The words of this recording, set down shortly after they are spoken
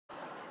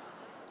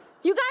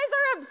You guys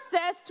are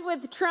obsessed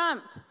with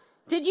Trump.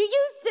 Did you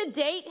used to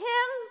date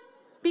him?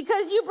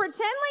 Because you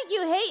pretend like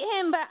you hate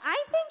him, but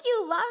I think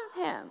you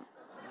love him.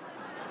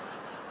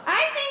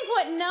 I think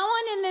what no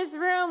one in this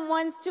room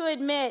wants to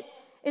admit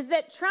is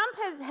that Trump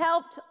has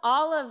helped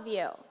all of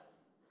you.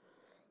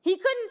 He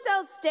couldn't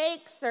sell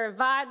steaks or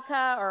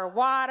vodka or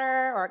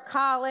water or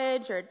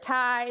college or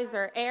ties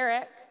or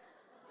Eric.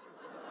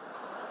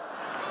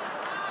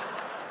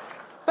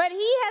 But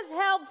he has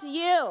helped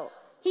you.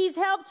 He's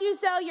helped you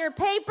sell your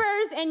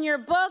papers and your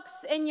books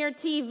and your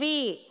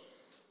TV.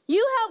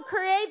 You helped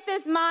create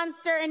this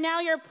monster, and now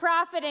you're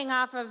profiting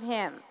off of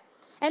him.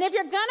 And if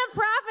you're gonna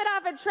profit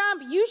off of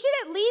Trump, you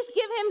should at least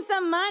give him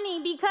some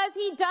money because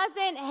he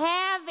doesn't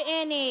have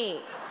any.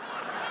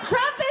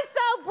 Trump